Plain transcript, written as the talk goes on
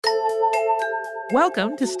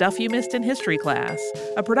Welcome to Stuff You Missed in History Class,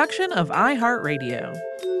 a production of iHeartRadio.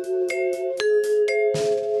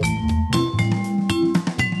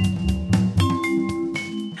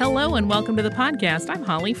 Hello and welcome to the podcast. I'm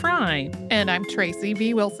Holly Fry. And I'm Tracy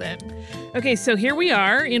V. Wilson. Okay, so here we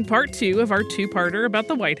are in part 2 of our two-parter about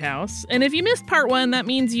the White House. And if you missed part 1, that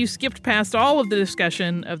means you skipped past all of the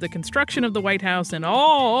discussion of the construction of the White House and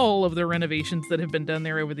all of the renovations that have been done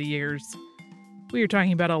there over the years. We are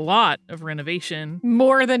talking about a lot of renovation.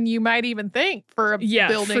 More than you might even think for a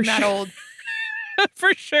building that old.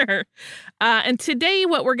 For sure. And today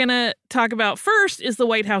what we're going to talk about first is the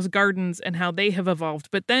White House gardens and how they have evolved.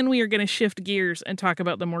 But then we are going to shift gears and talk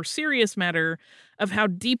about the more serious matter of how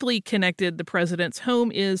deeply connected the president's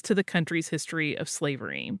home is to the country's history of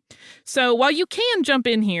slavery. So while you can jump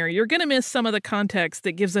in here, you're going to miss some of the context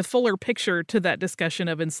that gives a fuller picture to that discussion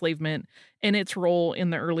of enslavement and its role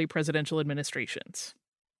in the early presidential administrations.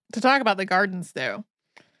 To talk about the gardens, though,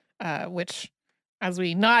 which, as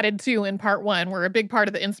we nodded to in part 1, were a big part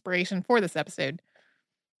of the inspiration for this episode.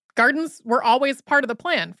 Gardens were always part of the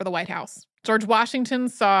plan for the White House. George Washington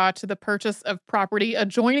saw to the purchase of property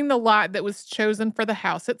adjoining the lot that was chosen for the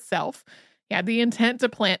house itself. He had the intent to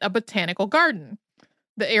plant a botanical garden.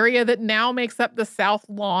 The area that now makes up the South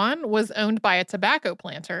Lawn was owned by a tobacco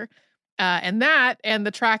planter, and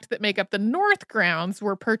the tract that make up the North grounds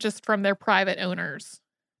were purchased from their private owners.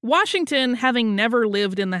 Washington, having never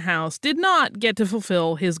lived in the house, did not get to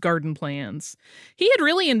fulfill his garden plans. He had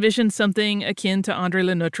really envisioned something akin to André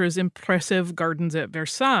Le Noutre's impressive gardens at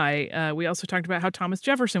Versailles. We also talked about how Thomas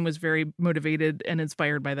Jefferson was very motivated and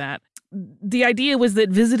inspired by that. The idea was that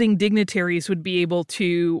visiting dignitaries would be able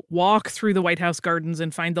to walk through the White House gardens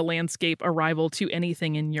and find the landscape a rival to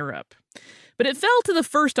anything in Europe. But it fell to the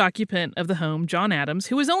first occupant of the home, John Adams,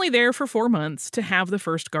 who was only there for 4 months, to have the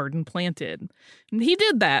first garden planted. And he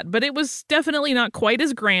did that, but it was definitely not quite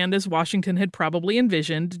as grand as Washington had probably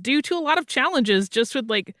envisioned, due to a lot of challenges just with,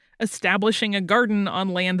 establishing a garden on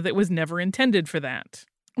land that was never intended for that.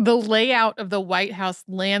 The layout of the White House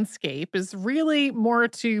landscape is really more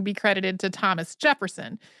to be credited to Thomas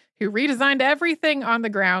Jefferson, who redesigned everything on the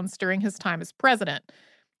grounds during his time as president.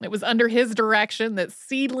 It was under his direction that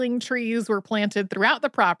seedling trees were planted throughout the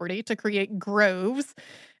property to create groves,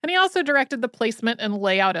 and he also directed the placement and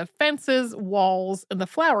layout of fences, walls, and the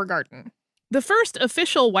flower garden. The first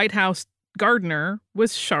official White House gardener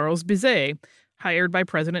was Charles Bizet, hired by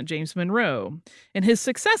President James Monroe. And his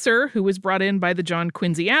successor, who was brought in by the John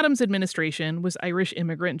Quincy Adams administration, was Irish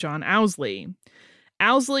immigrant John Owsley.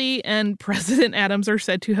 Owsley and President Adams are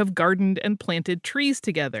said to have gardened and planted trees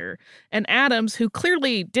together. And Adams, who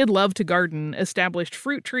clearly did love to garden, established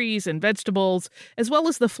fruit trees and vegetables, as well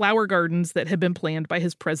as the flower gardens that had been planned by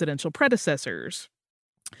his presidential predecessors.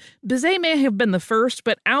 Bizet may have been the first,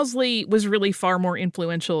 but Owsley was really far more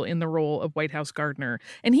influential in the role of White House gardener,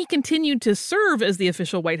 and he continued to serve as the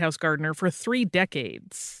official White House gardener for 3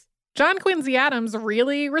 decades. John Quincy Adams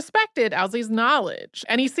really respected Owsley's knowledge,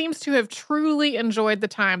 and he seems to have truly enjoyed the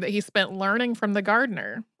time that he spent learning from the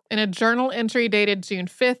gardener. In a journal entry dated June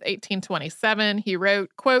 5th, 1827, he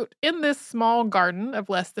wrote, quote, "In this small garden of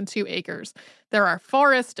less than 2 acres, there are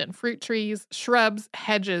forest and fruit trees, shrubs,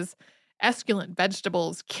 hedges, esculent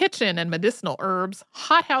vegetables, kitchen and medicinal herbs,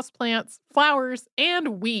 hothouse plants, flowers,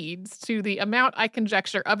 and weeds to the amount I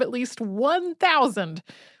conjecture of at least 1,000.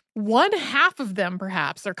 1/2 of them,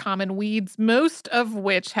 perhaps, are common weeds, most of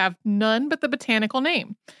which have none but the botanical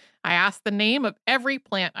name. I ask the name of every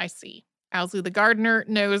plant I see. Owsley the gardener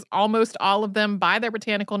knows almost all of them by their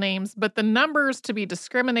botanical names, but the numbers to be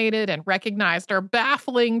discriminated and recognized are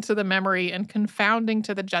baffling to the memory and confounding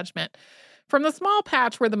to the judgment. From the small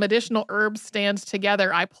patch where the medicinal herbs stand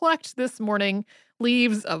together, I plucked this morning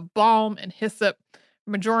leaves of balm and hyssop,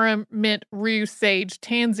 marjoram, mint, rue, sage,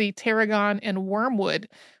 tansy, tarragon, and wormwood,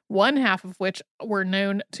 1/2 of which were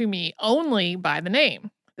known to me only by the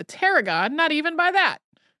name. The tarragon, not even by that."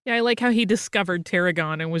 Yeah, I like how he discovered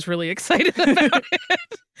tarragon and was really excited about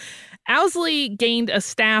it. Owsley gained a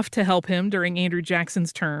staff to help him during Andrew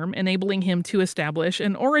Jackson's term, enabling him to establish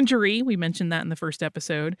an orangery, we mentioned that in the first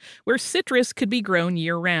episode, where citrus could be grown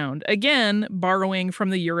year-round, again borrowing from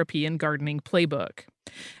the European gardening playbook.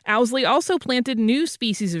 Owsley also planted new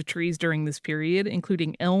species of trees during this period,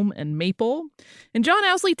 including elm and maple. And John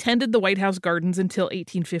Owsley tended the White House gardens until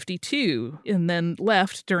 1852, and then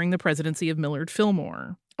left during the presidency of Millard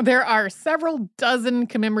Fillmore. There are several dozen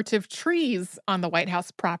commemorative trees on the White House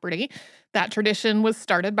property. That tradition was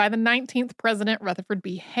started by the 19th President Rutherford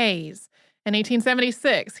B. Hayes. In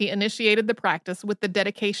 1876, he initiated the practice with the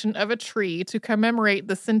dedication of a tree to commemorate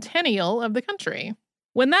the centennial of the country.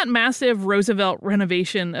 When that massive Roosevelt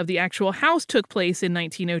renovation of the actual house took place in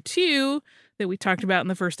 1902, that we talked about in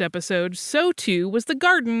the first episode, so too was the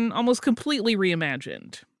garden almost completely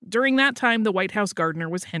reimagined. During that time, the White House gardener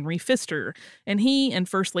was Henry Pfister, and he and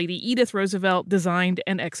First Lady Edith Roosevelt designed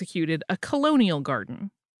and executed a colonial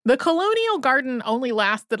garden. The colonial garden only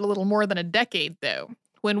lasted a little more than a decade, though.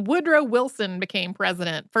 When Woodrow Wilson became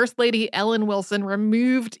president, First Lady Ellen Wilson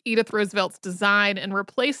removed Edith Roosevelt's design and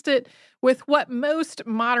replaced it with what most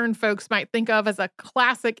modern folks might think of as a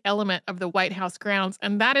classic element of the White House grounds,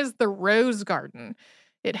 and that is the Rose Garden.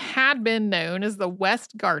 It had been known as the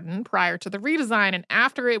West Garden prior to the redesign, and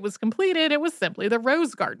after it was completed, it was simply the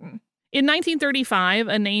Rose Garden. In 1935,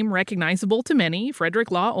 a name recognizable to many,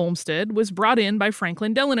 Frederick Law Olmsted, was brought in by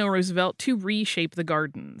Franklin Delano Roosevelt to reshape the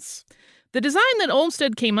gardens. The design that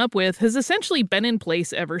Olmsted came up with has essentially been in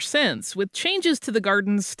place ever since, with changes to the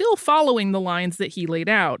gardens still following the lines that he laid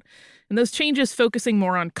out, and those changes focusing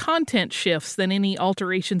more on content shifts than any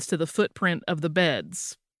alterations to the footprint of the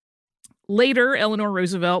beds. Later, Eleanor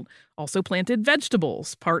Roosevelt also planted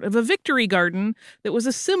vegetables, part of a victory garden that was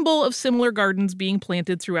a symbol of similar gardens being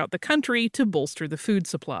planted throughout the country to bolster the food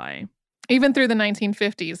supply. Even through the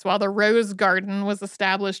 1950s, while the Rose Garden was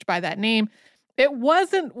established by that name, it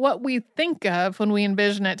wasn't what we think of when we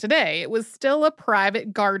envision it today. It was still a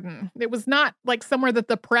private garden. It was not like somewhere that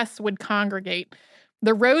the press would congregate.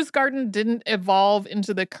 The Rose Garden didn't evolve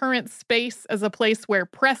into the current space as a place where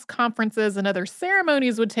press conferences and other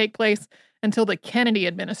ceremonies would take place until the Kennedy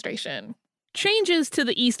administration. Changes to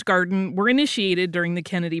the East Garden were initiated during the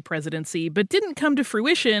Kennedy presidency, but didn't come to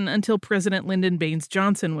fruition until President Lyndon Baines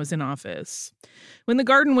Johnson was in office. When the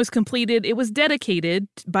garden was completed, it was dedicated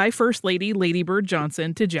by First Lady Lady Bird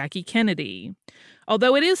Johnson to Jackie Kennedy.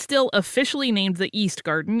 Although it is still officially named the East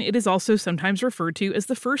Garden, it is also sometimes referred to as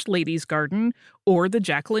the First Lady's Garden or the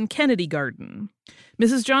Jacqueline Kennedy Garden.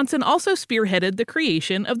 Mrs. Johnson also spearheaded the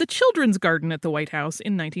creation of the Children's Garden at the White House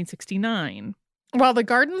in 1969. While the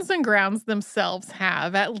gardens and grounds themselves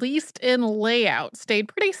have, at least in layout, stayed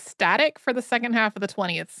pretty static for the second half of the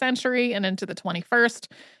 20th century and into the 21st,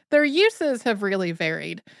 their uses have really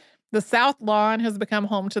varied. The South Lawn has become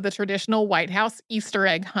home to the traditional White House Easter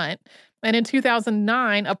egg hunt, and in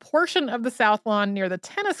 2009, a portion of the South Lawn near the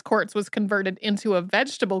tennis courts was converted into a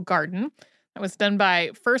vegetable garden. That was done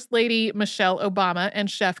by First Lady Michelle Obama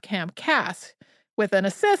and Chef Cam Cass, with an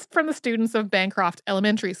assist from the students of Bancroft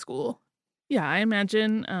Elementary School. Yeah, I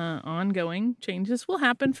imagine ongoing changes will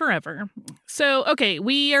happen forever. So, okay,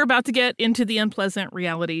 we are about to get into the unpleasant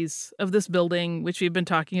realities of this building, which we've been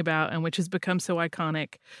talking about and which has become so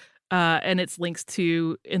iconic, and its links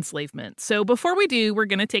to enslavement. So before we do, we're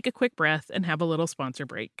going to take a quick breath and have a little sponsor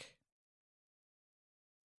break.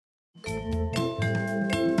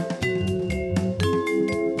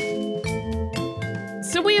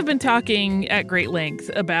 So we have been talking at great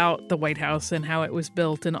length about the White House and how it was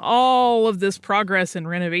built and all of this progress and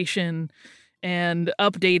renovation and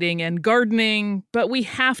updating and gardening, but we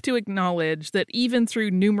have to acknowledge that even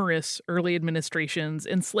through numerous early administrations,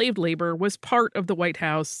 enslaved labor was part of the White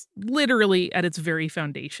House, literally at its very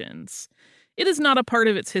foundations. It is not a part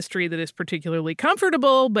of its history that is particularly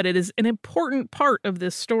comfortable, but it is an important part of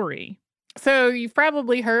this story. So you've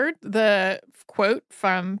probably heard the quote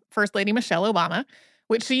from First Lady Michelle Obama,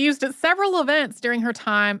 which she used at several events during her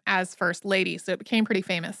time as First Lady, so it became pretty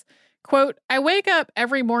famous. Quote, "I wake up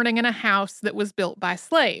every morning in a house that was built by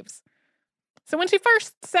slaves." So when she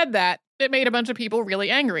first said that, it made a bunch of people really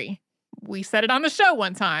angry. We said it on the show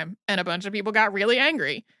one time, and a bunch of people got really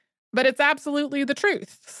angry. But it's absolutely the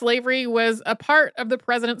truth. Slavery was a part of the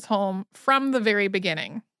president's home from the very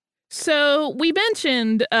beginning. So we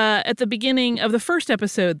mentioned at the beginning of the first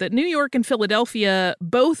episode that New York and Philadelphia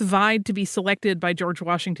both vied to be selected by George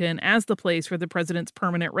Washington as the place where the president's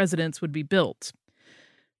permanent residence would be built.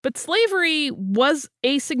 But slavery was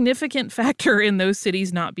a significant factor in those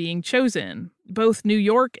cities not being chosen. Both New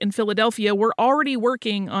York and Philadelphia were already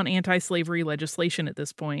working on anti-slavery legislation at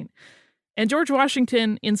this point. And George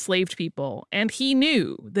Washington enslaved people, and he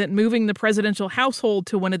knew that moving the presidential household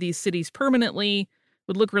to one of these cities permanently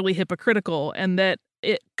would look really hypocritical, and that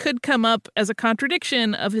it could come up as a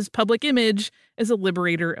contradiction of his public image as a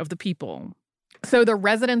liberator of the people. So the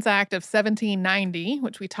Residence Act of 1790,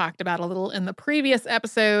 which we talked about a little in the previous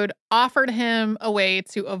episode, offered him a way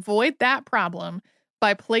to avoid that problem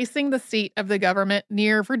by placing the seat of the government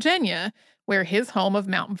near Virginia, where his home of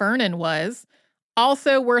Mount Vernon was.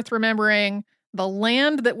 Also worth remembering, the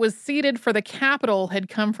land that was ceded for the capital had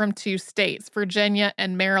come from two states, Virginia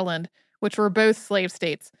and Maryland, which were both slave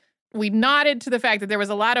states. We nodded to the fact that there was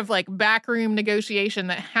a lot of backroom negotiation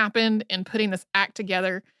that happened in putting this act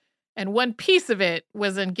together. And one piece of it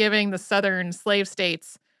was in giving the southern slave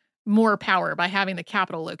states more power by having the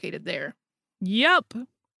capital located there. Yep.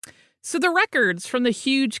 So the records from the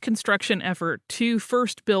huge construction effort to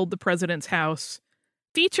first build the president's house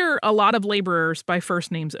feature a lot of laborers by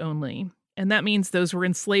first names only. And that means those were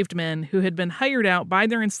enslaved men who had been hired out by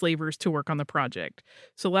their enslavers to work on the project.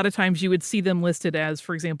 So a lot of times you would see them listed as,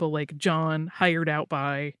 for example, like John, hired out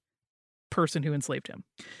by person who enslaved him.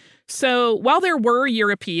 So while there were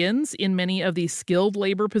Europeans in many of these skilled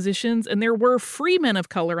labor positions, and there were free men of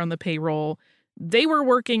color on the payroll, they were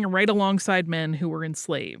working right alongside men who were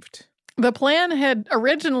enslaved. The plan had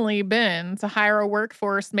originally been to hire a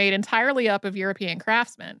workforce made entirely up of European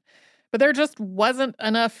craftsmen, but there just wasn't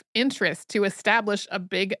enough interest to establish a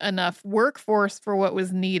big enough workforce for what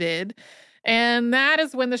was needed. And that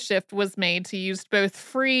is when the shift was made to use both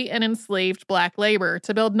free and enslaved Black labor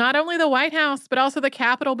to build not only the White House, but also the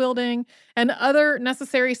Capitol building and other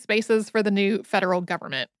necessary spaces for the new federal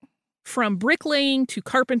government. From bricklaying to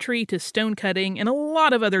carpentry to stone cutting and a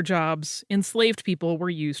lot of other jobs, enslaved people were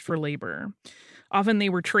used for labor. Often they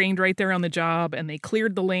were trained right there on the job, and they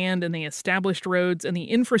cleared the land and they established roads and the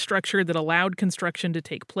infrastructure that allowed construction to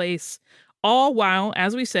take place, all while,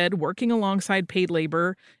 as we said, working alongside paid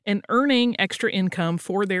labor and earning extra income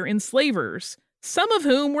for their enslavers, some of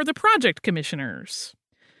whom were the project commissioners.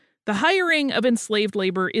 The hiring of enslaved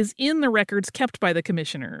labor is in the records kept by the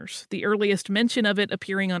commissioners, the earliest mention of it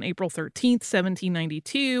appearing on April 13th,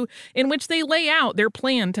 1792, in which they lay out their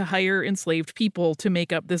plan to hire enslaved people to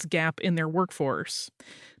make up this gap in their workforce.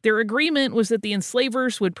 Their agreement was that the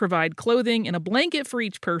enslavers would provide clothing and a blanket for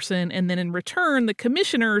each person, and then in return, the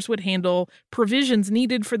commissioners would handle provisions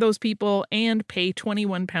needed for those people and pay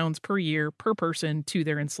 21 pounds per year per person to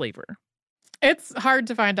their enslaver. It's hard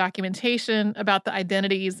to find documentation about the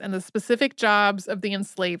identities and the specific jobs of the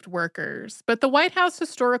enslaved workers, but the White House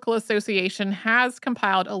Historical Association has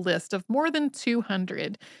compiled a list of more than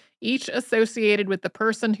 200, each associated with the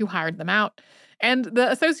person who hired them out, and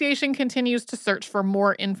the association continues to search for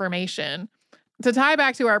more information. To tie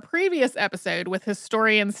back to our previous episode with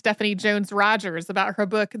historian Stephanie Jones Rogers about her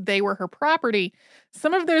book, They Were Her Property,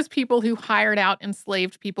 some of those people who hired out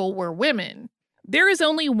enslaved people were women. There is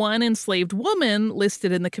only one enslaved woman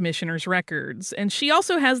listed in the commissioner's records, and she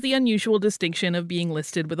also has the unusual distinction of being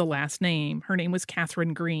listed with a last name. Her name was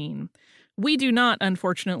Catherine Green. We do not,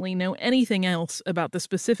 unfortunately, know anything else about the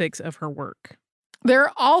specifics of her work.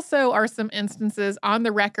 There also are some instances on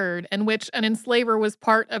the record in which an enslaver was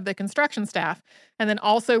part of the construction staff and then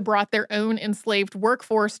also brought their own enslaved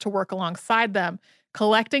workforce to work alongside them,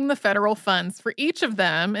 collecting the federal funds for each of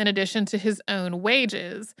them in addition to his own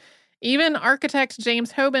wages. Even architect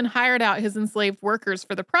James Hoban hired out his enslaved workers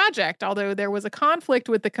for the project, although there was a conflict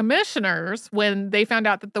with the commissioners when they found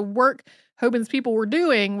out that the work Hoban's people were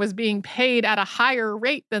doing was being paid at a higher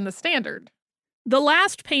rate than the standard. The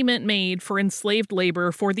last payment made for enslaved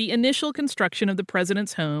labor for the initial construction of the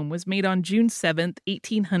president's home was made on June 7th,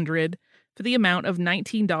 1800, for the amount of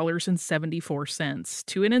 $19.74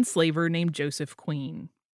 to an enslaver named Joseph Queen.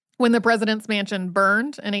 When the president's mansion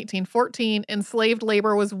burned in 1814, enslaved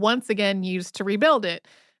labor was once again used to rebuild it,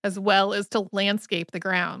 as well as to landscape the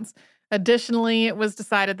grounds. Additionally, it was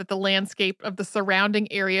decided that the landscape of the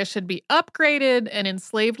surrounding area should be upgraded, and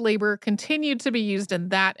enslaved labor continued to be used in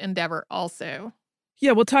that endeavor also.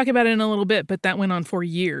 Yeah, we'll talk about it in a little bit, but that went on for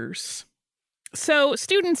years. So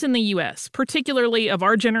students in the U.S., particularly of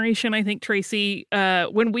our generation, I think, Tracy,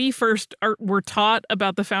 when we first were taught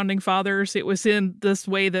about the Founding Fathers, it was in this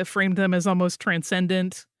way that framed them as almost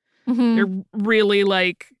transcendent. Mm-hmm. They're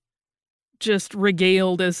really just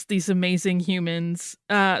regaled as these amazing humans.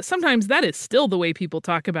 Sometimes that is still the way people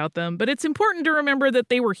talk about them, but it's important to remember that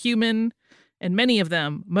they were human, and many of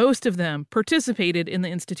them, most of them, participated in the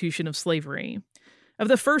institution of slavery. Of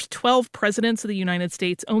the first 12 presidents of the United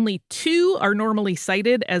States, only 2 are normally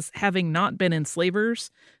cited as having not been enslavers,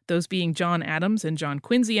 those being John Adams and John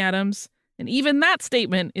Quincy Adams. And even that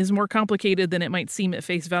statement is more complicated than it might seem at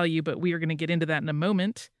face value, but we are going to get into that in a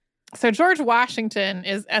moment. So George Washington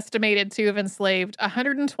is estimated to have enslaved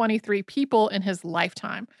 123 people in his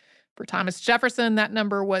lifetime. For Thomas Jefferson, that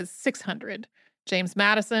number was 600. James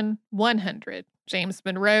Madison, 100. James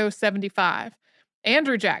Monroe, 75.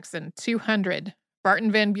 Andrew Jackson, 200.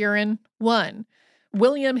 Barton Van Buren, 1.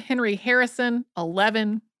 William Henry Harrison,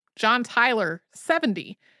 11. John Tyler,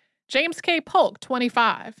 70. James K. Polk,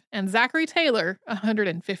 25. And Zachary Taylor,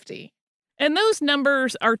 150. And those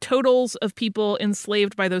numbers are totals of people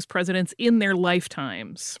enslaved by those presidents in their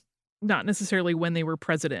lifetimes. Not necessarily when they were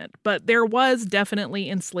president, but there was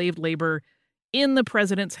definitely enslaved labor in the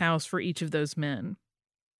president's house for each of those men.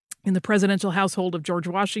 In the presidential household of George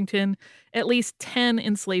Washington, at least 10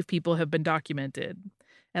 enslaved people have been documented.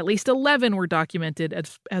 At least 11 were documented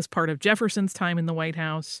as part of Jefferson's time in the White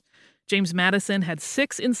House. James Madison had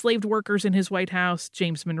 6 enslaved workers in his White House.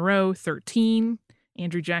 James Monroe, 13.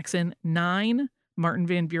 Andrew Jackson, 9. Martin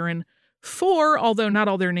Van Buren, 4, although not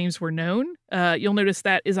all their names were known. You'll notice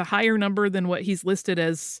that is a higher number than what he's listed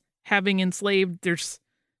as having enslaved. There's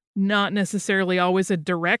not necessarily always a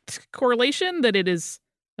direct correlation that it is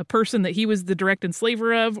a person that he was the direct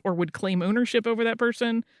enslaver of or would claim ownership over that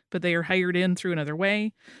person, but they are hired in through another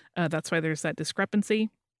way. That's why there's that discrepancy.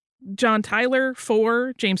 John Tyler,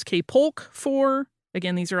 4. James K. Polk, 4.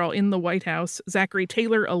 Again, these are all in the White House. Zachary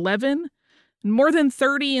Taylor, 11. More than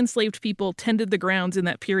 30 enslaved people tended the grounds in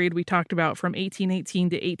that period we talked about from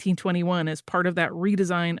 1818 to 1821 as part of that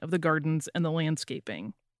redesign of the gardens and the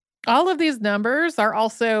landscaping. All of these numbers are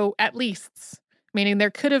also at leasts, meaning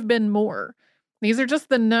there could have been more. These are just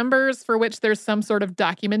the numbers for which there's some sort of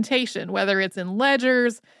documentation, whether it's in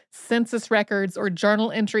ledgers, census records, or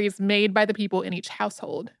journal entries made by the people in each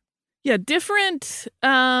household. Yeah, different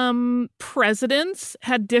presidents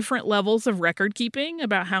had different levels of record keeping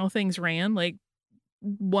about how things ran. Like,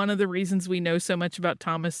 one of the reasons we know so much about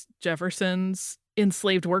Thomas Jefferson's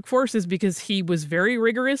enslaved workforce is because he was very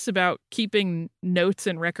rigorous about keeping notes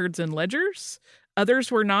and records and ledgers.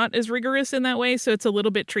 Others were not as rigorous in that way, so it's a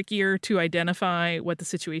little bit trickier to identify what the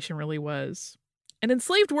situation really was. And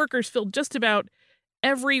enslaved workers filled just about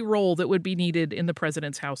every role that would be needed in the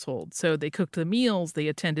president's household. So they cooked the meals, they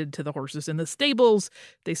attended to the horses in the stables,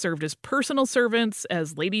 they served as personal servants,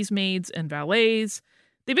 as ladies' maids and valets.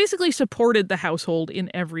 They basically supported the household in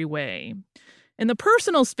every way. And the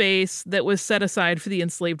personal space that was set aside for the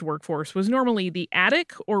enslaved workforce was normally the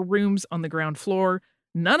attic or rooms on the ground floor,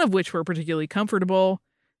 none of which were particularly comfortable,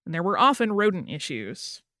 and there were often rodent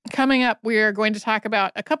issues. Coming up, we are going to talk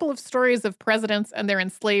about a couple of stories of presidents and their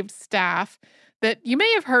enslaved staff that you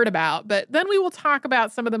may have heard about, but then we will talk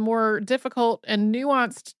about some of the more difficult and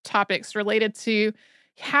nuanced topics related to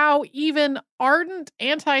how even ardent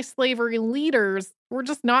anti-slavery leaders were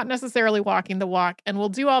just not necessarily walking the walk, and we'll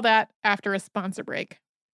do all that after a sponsor break.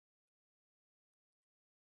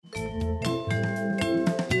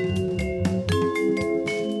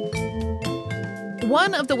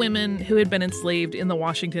 One of the women who had been enslaved in the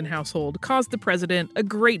Washington household caused the president a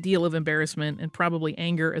great deal of embarrassment and probably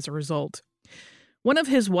anger as a result. One of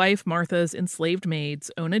his wife Martha's enslaved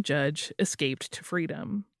maids, Ona Judge, escaped to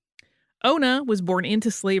freedom. Ona was born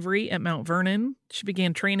into slavery at Mount Vernon. She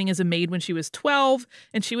began training as a maid when she was 12,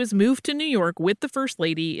 and she was moved to New York with the First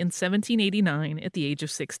Lady in 1789 at the age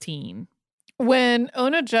of 16. When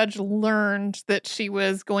Ona Judge learned that she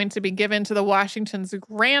was going to be given to the Washingtons'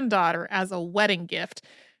 granddaughter as a wedding gift,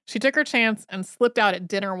 she took her chance and slipped out at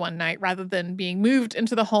dinner one night rather than being moved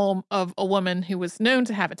into the home of a woman who was known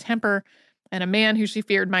to have a temper and a man who she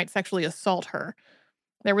feared might sexually assault her.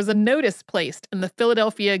 There was a notice placed in the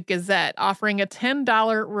Philadelphia Gazette offering a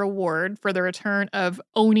 $10 reward for the return of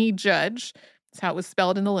Oni Judge, that's how it was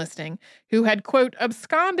spelled in the listing, who had, quote,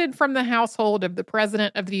 absconded from the household of the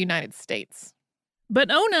President of the United States.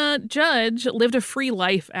 But Ona Judge lived a free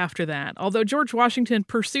life after that, although George Washington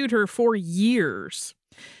pursued her for years.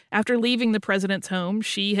 After leaving the president's home,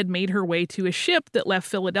 she had made her way to a ship that left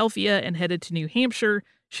Philadelphia and headed to New Hampshire.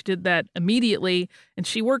 She did that immediately, and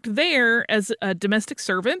she worked there as a domestic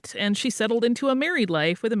servant, and she settled into a married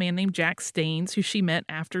life with a man named Jack Staines, who she met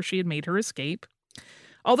after she had made her escape.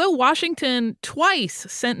 Although Washington twice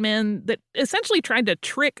sent men that essentially tried to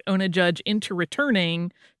trick Ona Judge into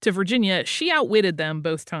returning to Virginia, she outwitted them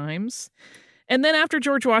both times. And then after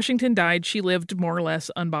George Washington died, she lived more or less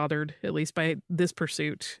unbothered, at least by this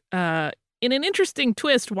pursuit. In an interesting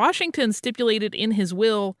twist, Washington stipulated in his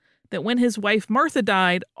will that when his wife Martha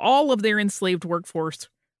died, all of their enslaved workforce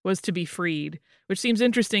was to be freed, which seems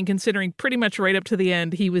interesting considering pretty much right up to the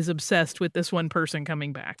end, he was obsessed with this one person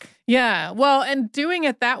coming back. Yeah, well, and doing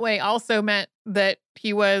it that way also meant that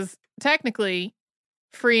he was technically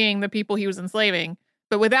freeing the people he was enslaving,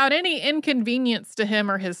 but without any inconvenience to him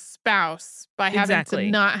or his spouse by having to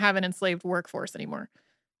not have an enslaved workforce anymore.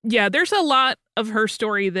 Yeah, there's a lot of her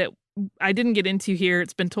story that I didn't get into here.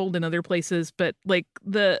 It's been told in other places, but like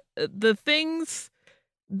the things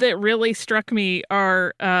that really struck me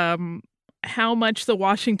are how much the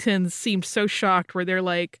Washingtons seemed so shocked where they're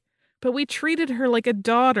like, but we treated her like a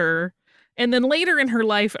daughter. And then later in her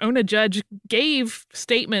life, Ona Judge gave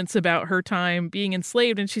statements about her time being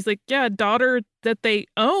enslaved. And she's like, yeah, a daughter that they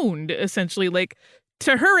owned, essentially. Like,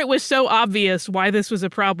 to her, it was so obvious why this was a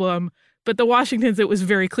problem. But the Washingtons, it was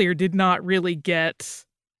very clear, did not really get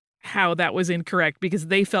how that was incorrect because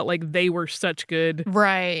they felt like they were such good.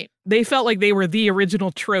 Right. They felt like they were the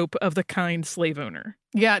original trope of the kind slave owner.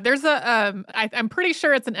 Yeah, there's I'm pretty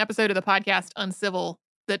sure it's an episode of the podcast Uncivil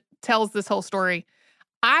that tells this whole story.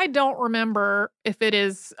 I don't remember if it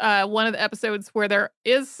is one of the episodes where there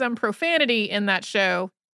is some profanity in that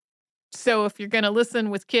show. So if you're going to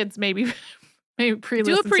listen with kids, maybe pre-listen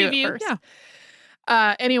Do a preview. to it first.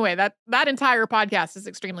 Yeah. Anyway, that entire podcast is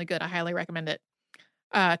extremely good. I highly recommend it.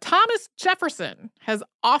 Thomas Jefferson has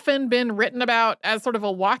often been written about as sort of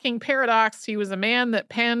a walking paradox. He was a man that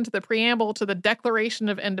penned the preamble to the Declaration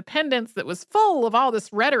of Independence that was full of all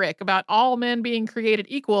this rhetoric about all men being created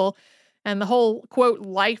equal and the whole, quote,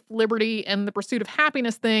 life, liberty, and the pursuit of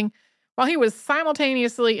happiness thing, while he was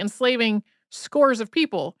simultaneously enslaving scores of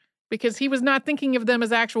people because he was not thinking of them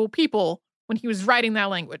as actual people when he was writing that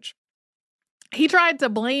language. He tried to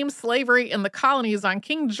blame slavery in the colonies on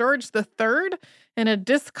King George III in a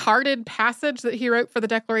discarded passage that he wrote for the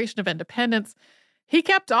Declaration of Independence. He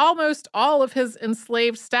kept almost all of his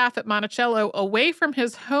enslaved staff at Monticello away from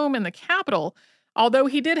his home in the capital, although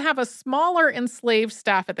he did have a smaller enslaved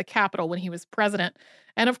staff at the Capitol when he was president.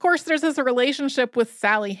 And of course, there's his relationship with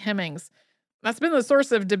Sally Hemings. That's been the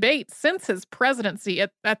source of debate since his presidency.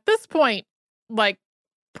 At this point, like,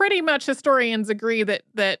 pretty much historians agree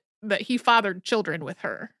that he fathered children with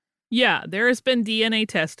her. Yeah, there has been DNA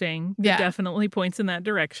testing that Yeah. definitely points in that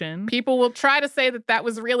direction. People will try to say that that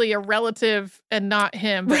was really a relative and not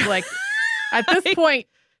him, but like at this point,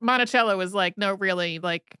 Monticello is like, no, really,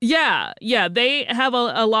 like. Yeah, they have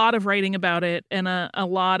a lot of writing about it and a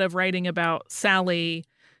lot of writing about Sally.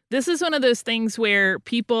 This is one of those things where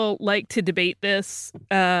people like to debate this,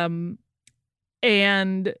 and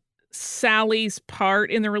Sally's part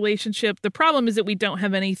in the relationship. The problem is that we don't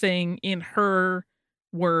have anything in her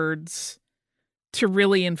words to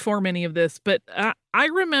really inform any of this. But I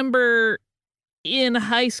remember in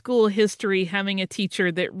high school history having a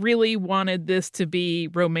teacher that really wanted this to be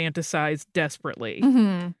romanticized desperately,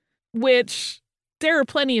 which there are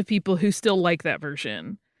plenty of people who still like that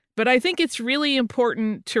version. But I think it's really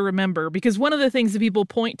important to remember, because one of the things that people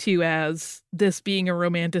point to as this being a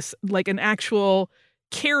romantic, like an actual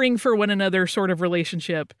caring for one another sort of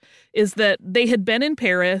relationship, is that they had been in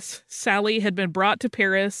Paris. Sally had been brought to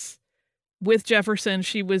Paris with Jefferson.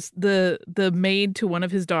 She was the maid to one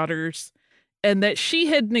of his daughters, and that she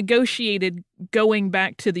had negotiated going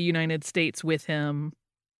back to the United States with him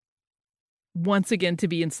once again to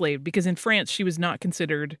be enslaved, because in France she was not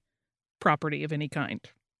considered property of any kind.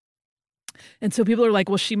 And so people are like,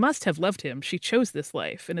 well, she must have loved him. She chose this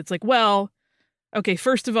life. And it's like, well, okay,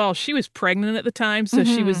 first of all, she was pregnant at the time, so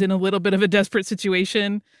she was in a little bit of a desperate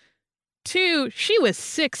situation. 2, she was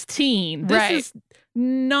 16. This is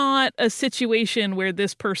not a situation where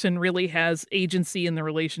this person really has agency in the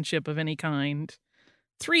relationship of any kind.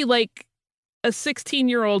 3, like a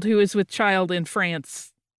 16-year-old who is with child in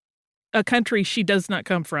France, a country she does not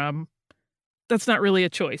come from. That's not really a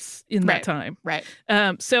choice in that time. Right.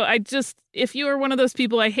 So I just, if you are one of those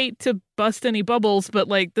people, I hate to bust any bubbles, but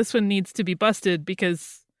like this one needs to be busted,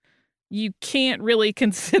 because you can't really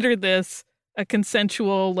consider this a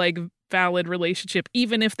consensual, like valid relationship,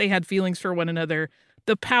 even if they had feelings for one another.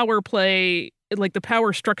 The power play, like the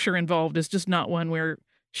power structure involved, is just not one where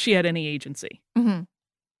she had any agency.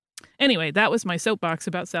 Anyway, that was my soapbox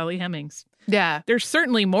about Sally Hemings. Yeah. There's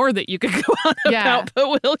certainly more that you could go on about,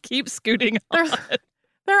 but we'll keep scooting on.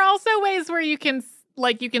 There are also ways where you can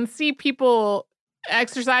see people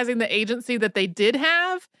exercising the agency that they did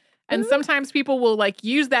have. And sometimes people will like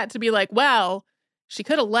use that to be like, well, she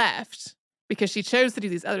could have left because she chose to do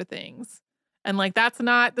these other things. And like, that's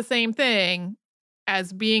not the same thing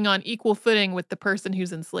as being on equal footing with the person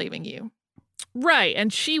who's enslaving you. Right.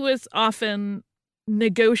 And she was often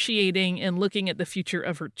negotiating and looking at the future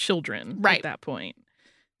of her children at that point,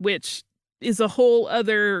 which is a whole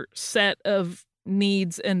other set of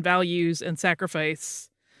needs and values and sacrifice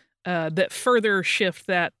that further shift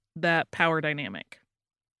that power dynamic.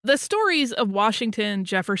 The stories of Washington,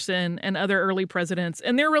 Jefferson, and other early presidents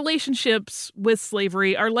and their relationships with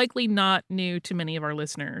slavery are likely not new to many of our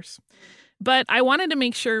listeners. But I wanted to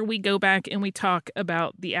make sure we go back and we talk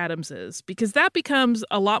about the Adamses, because that becomes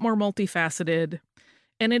a lot more multifaceted.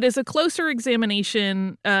 And it is a closer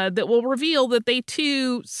examination that will reveal that they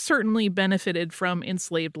too certainly benefited from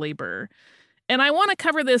enslaved labor. And I want to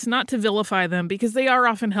cover this not to vilify them, because they are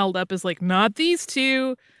often held up as like, not these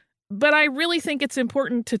two. But I really think it's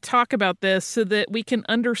important to talk about this so that we can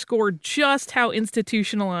underscore just how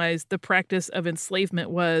institutionalized the practice of enslavement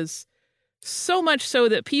was. So much so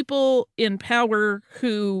that people in power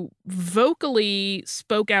who vocally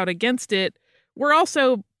spoke out against it were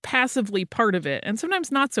also passively part of it and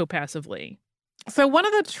sometimes not so passively. So one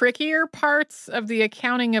of the trickier parts of the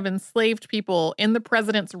accounting of enslaved people in the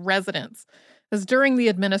president's residence is during the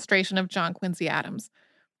administration of John Quincy Adams.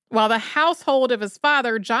 While the household of his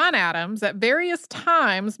father, John Adams, at various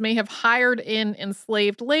times may have hired in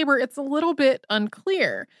enslaved labor, it's a little bit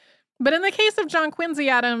unclear. But in the case of John Quincy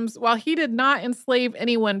Adams, while he did not enslave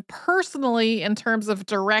anyone personally in terms of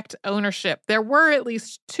direct ownership, there were at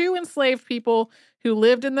least 2 enslaved people who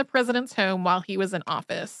lived in the president's home while he was in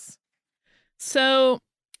office. So,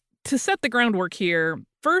 to set the groundwork here,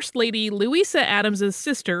 First Lady Louisa Adams's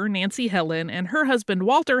sister, Nancy Helen, and her husband,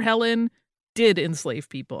 Walter Helen, did enslave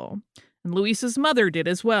people. And Louisa's mother did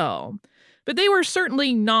as well. But they were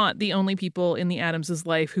certainly not the only people in the Adamses'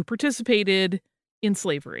 life who participated in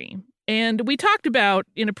slavery. And we talked about,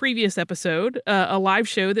 in a previous episode, a live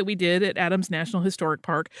show that we did at Adams National Historic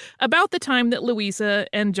Park, about the time that Louisa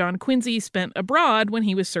and John Quincy spent abroad when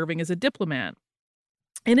he was serving as a diplomat.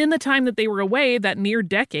 And in the time that they were away, that near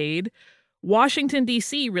decade, Washington,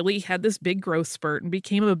 D.C. really had this big growth spurt and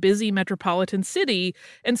became a busy metropolitan city.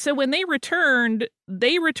 And so when they returned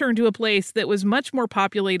to a place that was much more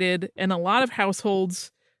populated, and a lot of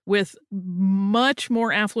households with much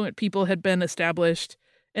more affluent people had been established.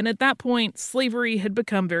 And at that point, slavery had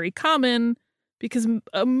become very common because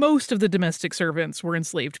most of the domestic servants were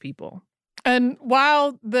enslaved people. And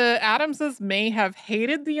while the Adamses may have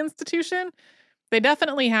hated the institution, they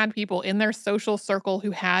definitely had people in their social circle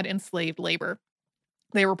who had enslaved labor.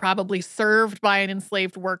 They were probably served by an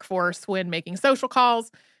enslaved workforce when making social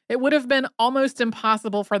calls. It would have been almost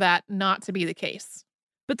impossible for that not to be the case.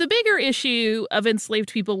 But the bigger issue of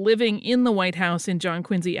enslaved people living in the White House in John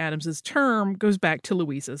Quincy Adams's term goes back to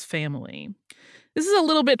Louisa's family. This is a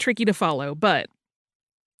little bit tricky to follow, but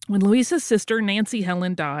when Louisa's sister, Nancy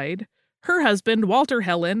Helen, died, her husband, Walter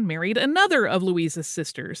Helen, married another of Louisa's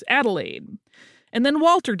sisters, Adelaide. And then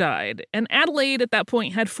Walter died, and Adelaide at that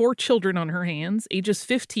point had 4 children on her hands, ages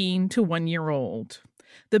 15 to 1 year old.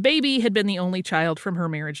 The baby had been the only child from her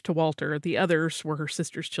marriage to Walter. The others were her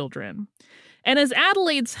sister's children. And as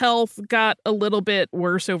Adelaide's health got a little bit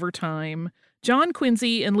worse over time, John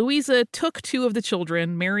Quincy and Louisa took 2 of the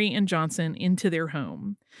children, Mary and Johnson, into their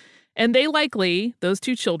home. And they likely, those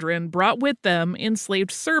 2 children, brought with them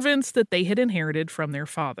enslaved servants that they had inherited from their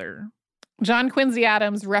father. John Quincy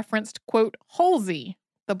Adams referenced, quote, Holsey,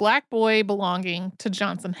 the black boy belonging to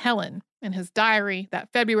Johnson Helen, in his diary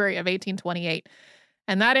that February of 1828.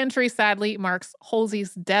 And that entry sadly marks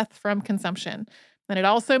Holsey's death from consumption. And it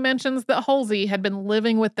also mentions that Holsey had been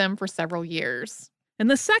living with them for several years. And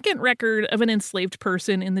the second record of an enslaved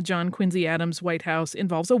person in the John Quincy Adams White House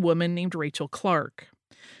involves a woman named Rachel Clark.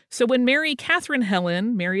 So when Mary Catherine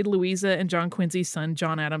Helen married Louisa and John Quincy's son,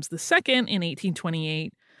 John Adams II, in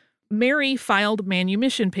 1828, Mary filed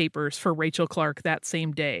manumission papers for Rachel Clark that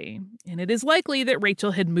same day. And it is likely that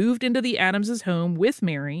Rachel had moved into the Adamses' home with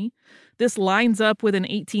Mary. This lines up with an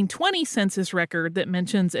 1820 census record that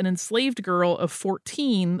mentions an enslaved girl of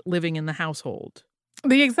 14 living in the household.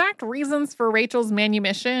 The exact reasons for Rachel's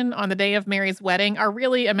manumission on the day of Mary's wedding are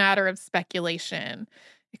really a matter of speculation.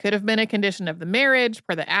 It could have been a condition of the marriage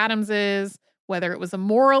per the Adamses, whether it was a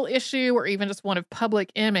moral issue or even just one of public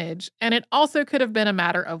image, and it also could have been a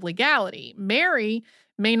matter of legality. Mary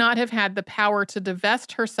may not have had the power to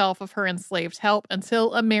divest herself of her enslaved help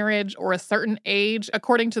until a marriage or a certain age,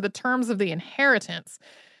 according to the terms of the inheritance.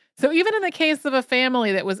 So even in the case of a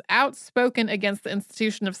family that was outspoken against the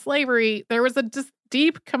institution of slavery, there was a just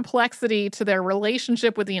deep complexity to their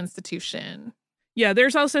relationship with the institution. Yeah,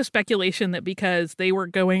 there's also speculation that because they were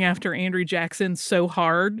going after Andrew Jackson so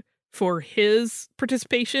hard for his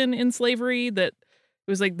participation in slavery, that it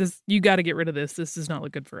was like, this, you got to get rid of this. This does not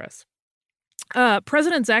look good for us.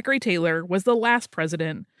 President Zachary Taylor was the last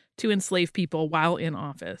president to enslave people while in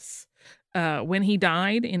office. When he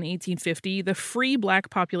died in 1850, the free black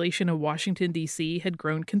population of Washington, D.C. had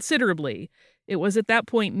grown considerably. It was at that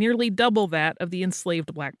point nearly double that of the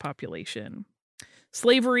enslaved black population.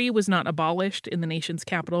 Slavery was not abolished in the nation's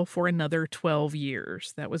capital for another 12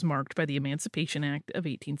 years. That was marked by the Emancipation Act of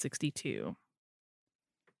 1862.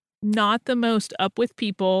 Not the most up with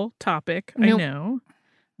people topic, Nope. I know.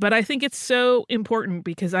 But I think it's so important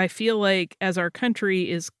because I feel like as our country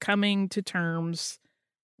is coming to terms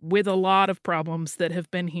with a lot of problems that have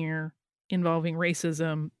been here involving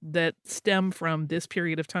racism that stem from this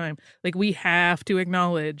period of time, like we have to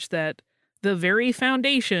acknowledge that the very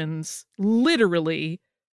foundations, literally,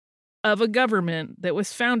 of a government that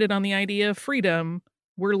was founded on the idea of freedom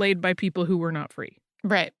were laid by people who were not free.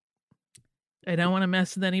 Right. I don't want to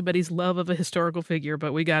mess with anybody's love of a historical figure,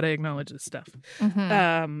 but we got to acknowledge this stuff.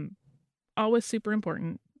 Mm-hmm. Always super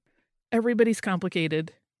important. Everybody's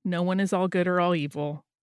complicated. No one is all good or all evil.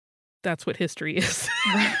 That's what history is.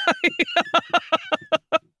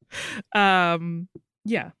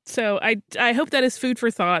 Yeah. So I hope that is food for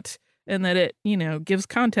thought and that it, gives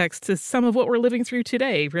context to some of what we're living through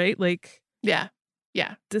today, right? Like, yeah.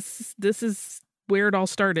 This is where it all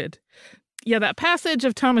started. Yeah, that passage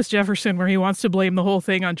of Thomas Jefferson where he wants to blame the whole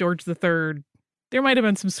thing on George III. There might have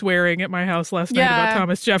been some swearing at my house last night about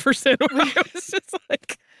Thomas Jefferson. Where it was just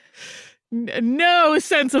like no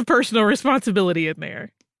sense of personal responsibility in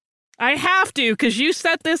there. I have to because you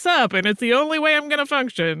set this up and it's the only way I'm going to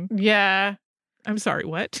function. Yeah. I'm sorry,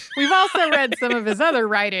 what? We've also read some of his other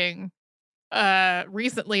writing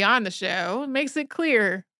recently on the show. It makes it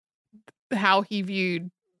clear how he viewed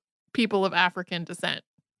people of African descent.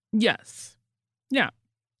 Yes. Yeah.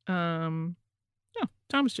 Thomas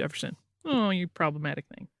Jefferson. Oh, you problematic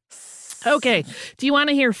thing. Okay. Do you want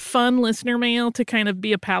to hear fun listener mail to kind of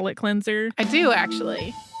be a palate cleanser? I do,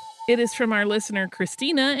 actually. It is from our listener,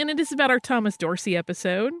 Christina, and it is about our Thomas Dorsey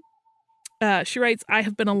episode. She writes, I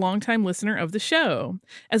have been a longtime listener of the show.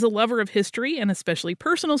 As a lover of history and especially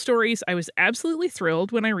personal stories, I was absolutely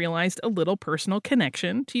thrilled when I realized a little personal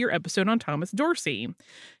connection to your episode on Thomas Dorsey.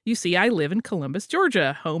 You see, I live in Columbus,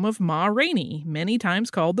 Georgia, home of Ma Rainey, many times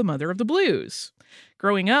called the Mother of the Blues.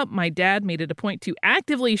 Growing up, my dad made it a point to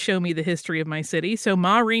actively show me the history of my city, so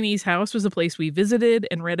Ma Rainey's house was a place we visited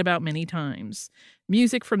and read about many times.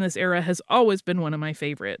 Music from this era has always been one of my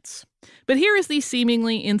favorites. But here is the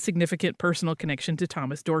seemingly insignificant personal connection to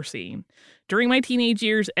Thomas Dorsey. During my teenage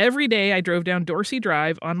years, every day I drove down Dorsey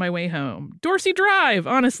Drive on my way home. Dorsey Drive!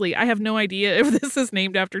 Honestly, I have no idea if this is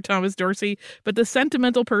named after Thomas Dorsey, but the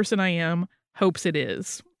sentimental person I am hopes it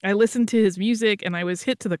is. I listened to his music and I was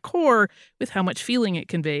hit to the core with how much feeling it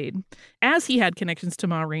conveyed. As he had connections to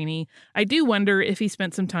Ma Rainey, I do wonder if he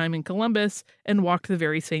spent some time in Columbus and walked the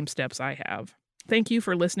very same steps I have. Thank you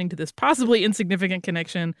for listening to this possibly insignificant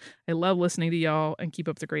connection. I love listening to y'all and keep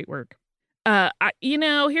up the great work.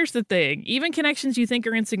 Here's the thing. Even connections you think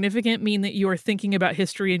are insignificant mean that you are thinking about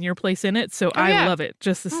history and your place in it. So I love it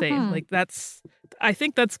just the same. Like I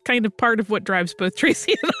think that's kind of part of what drives both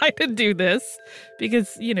Tracy and I to do this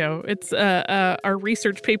because, it's our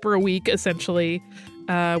research paper a week, essentially,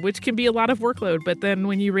 which can be a lot of workload. But then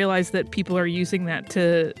when you realize that people are using that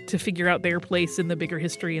to figure out their place in the bigger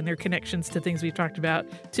history and their connections to things we've talked about,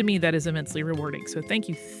 to me, that is immensely rewarding. So thank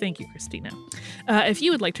you, Christina. If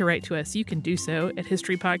you would like to write to us, you can do so at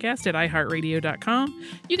historypodcast@iheartradio.com.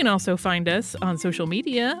 You can also find us on social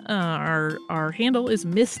media. Our handle is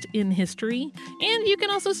Missed in History. And you can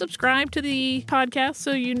also subscribe to the podcast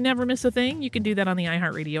so you never miss a thing. You can do that on the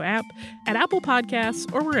iHeartRadio app, at Apple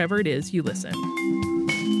Podcasts, or wherever it is you listen.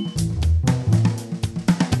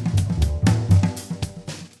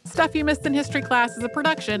 Stuff You Missed in History Class is a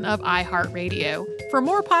production of iHeartRadio. For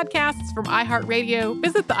more podcasts from iHeartRadio,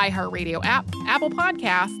 visit the iHeartRadio app, Apple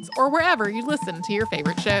Podcasts, or wherever you listen to your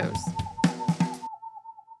favorite shows.